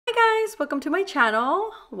guys, welcome to my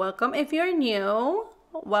channel. Welcome if you're new,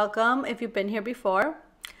 welcome if you've been here before.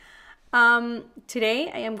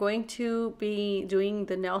 Today I am going to be doing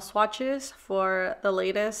the nail swatches for the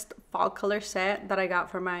latest fall color set that I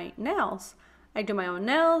got for my nails. I do my own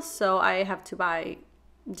nails, so I have to buy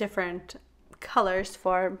different colors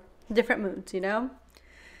for different moods, you know.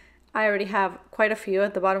 I already have quite a few.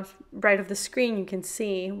 At the bottom right of the screen you can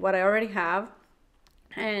see what I already have,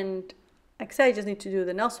 and like I said, I just need to do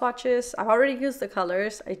the nail swatches. I've already used the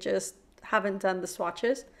colors, I just haven't done the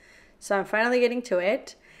swatches, so I'm finally getting to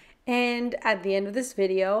it. And at the end of this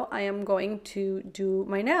video I am going to do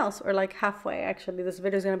my nails, or like halfway. Actually, this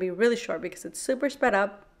video is going to be really short because it's super sped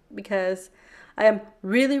up, because I am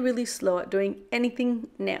really slow at doing anything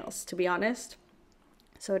nails, to be honest.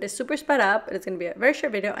 So it is super sped up. It's going to be a very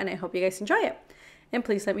short video, and I hope you guys enjoy it. And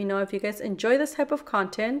please let me know if you guys enjoy this type of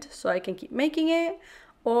content so I can keep making it,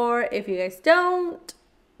 or if you guys don't.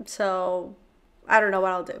 So I don't know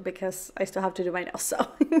what I'll do because I still have to do my nails.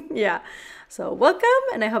 So yeah, so welcome,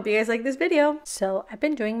 and I hope you guys like this video. So I've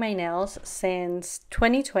been doing my nails since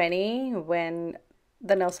 2020 when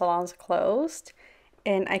the nail salons closed,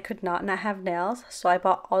 and I could not have nails, so I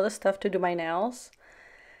bought all the stuff to do my nails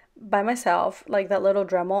by myself. Like that little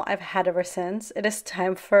Dremel I've had ever since. It is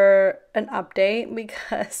time for an update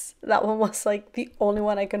because that one was like the only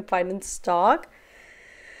one I can find in stock.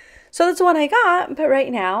 So that's the one I got, but right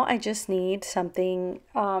now I just need something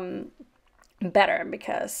better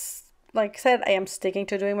because, like I said, I am sticking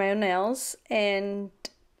to doing my own nails, and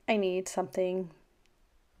I need something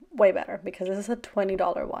way better because this is a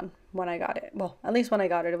 $20 one when I got it. Well, at least when I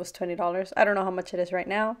got it, it was $20. I don't know how much it is right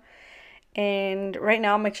now. And right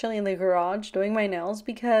now I'm actually in the garage doing my nails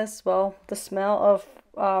because, well, the smell of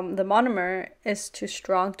the monomer is too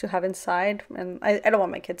strong to have inside, and I don't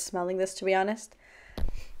want my kids smelling this, to be honest.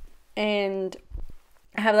 And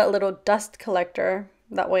I have that little dust collector,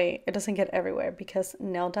 that way it doesn't get everywhere, because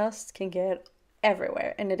nail dust can get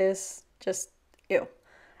everywhere and it is just ew.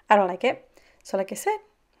 I don't like it. So like I said,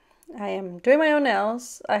 I am doing my own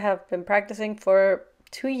nails. I have been practicing for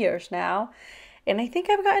 2 years now, and I think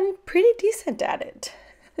I've gotten pretty decent at it.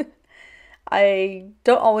 I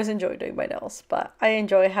don't always enjoy doing my nails, but I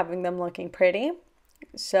enjoy having them looking pretty.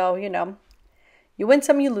 So, you know, you win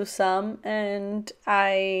some, you lose some, and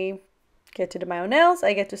I get to do my own nails.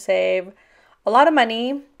 I get to save a lot of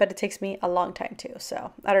money, but it takes me a long time too.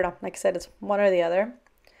 So I don't know, like I said, it's one or the other,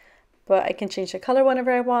 but I can change the color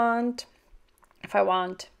whenever I want, if I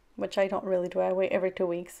want, which I don't really do. I wait every 2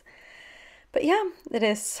 weeks. But yeah, it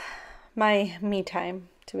is my me time,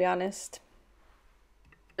 to be honest.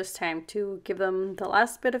 It's time to give them the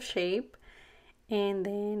last bit of shape and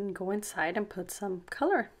then go inside and put some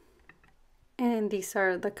color. And these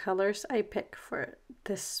are the colors I picked for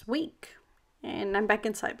this week. And I'm back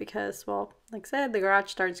inside because, well, like I said, the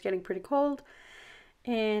garage starts getting pretty cold,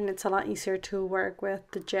 and it's a lot easier to work with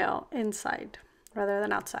the gel inside rather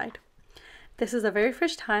than outside. This is the very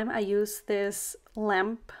first time I use this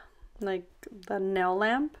lamp, like the nail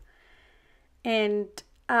lamp. And,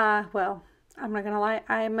 well, I'm not gonna lie,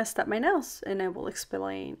 I messed up my nails, and I will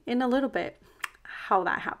explain in a little bit how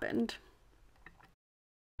that happened.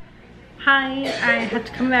 Hi, I had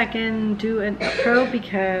to come back and do a pro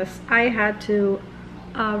because I had to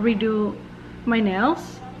redo my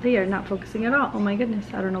nails. They are not focusing at all. Oh my goodness,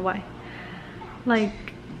 I don't know why.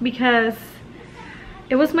 Like, because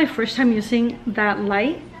it was my first time using that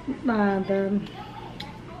light, the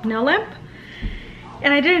nail lamp,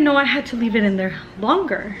 and I didn't know I had to leave it in there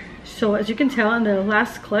longer. So as you can tell in the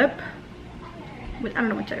last clip, I don't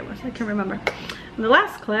know which day it was, I can't remember. In the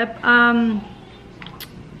last clip,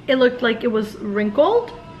 it looked like it was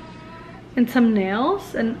wrinkled in some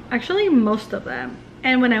nails, and actually most of them.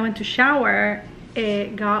 And when I went to shower,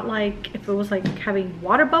 it got like, if it was like having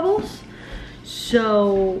water bubbles.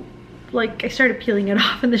 So like I started peeling it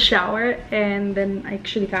off in the shower, and then I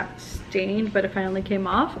actually got stained, but it finally came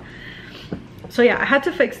off. So yeah, I had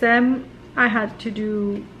to fix them. I had to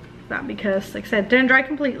do that because, like I said, it didn't dry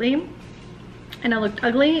completely and it looked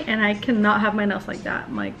ugly, and I cannot have my nails like that.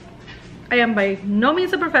 I'm like, I am by no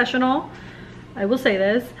means a professional, I will say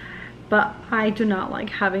this, but I do not like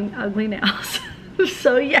having ugly nails.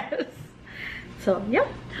 So yes. So yeah,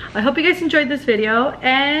 I hope you guys enjoyed this video,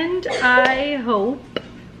 and I hope,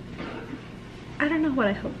 I don't know what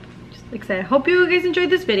I hope. Just like I said, I hope you guys enjoyed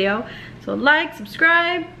this video. So like,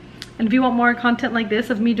 subscribe, and if you want more content like this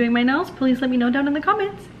of me doing my nails, please let me know down in the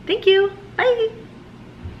comments. Thank you. Bye.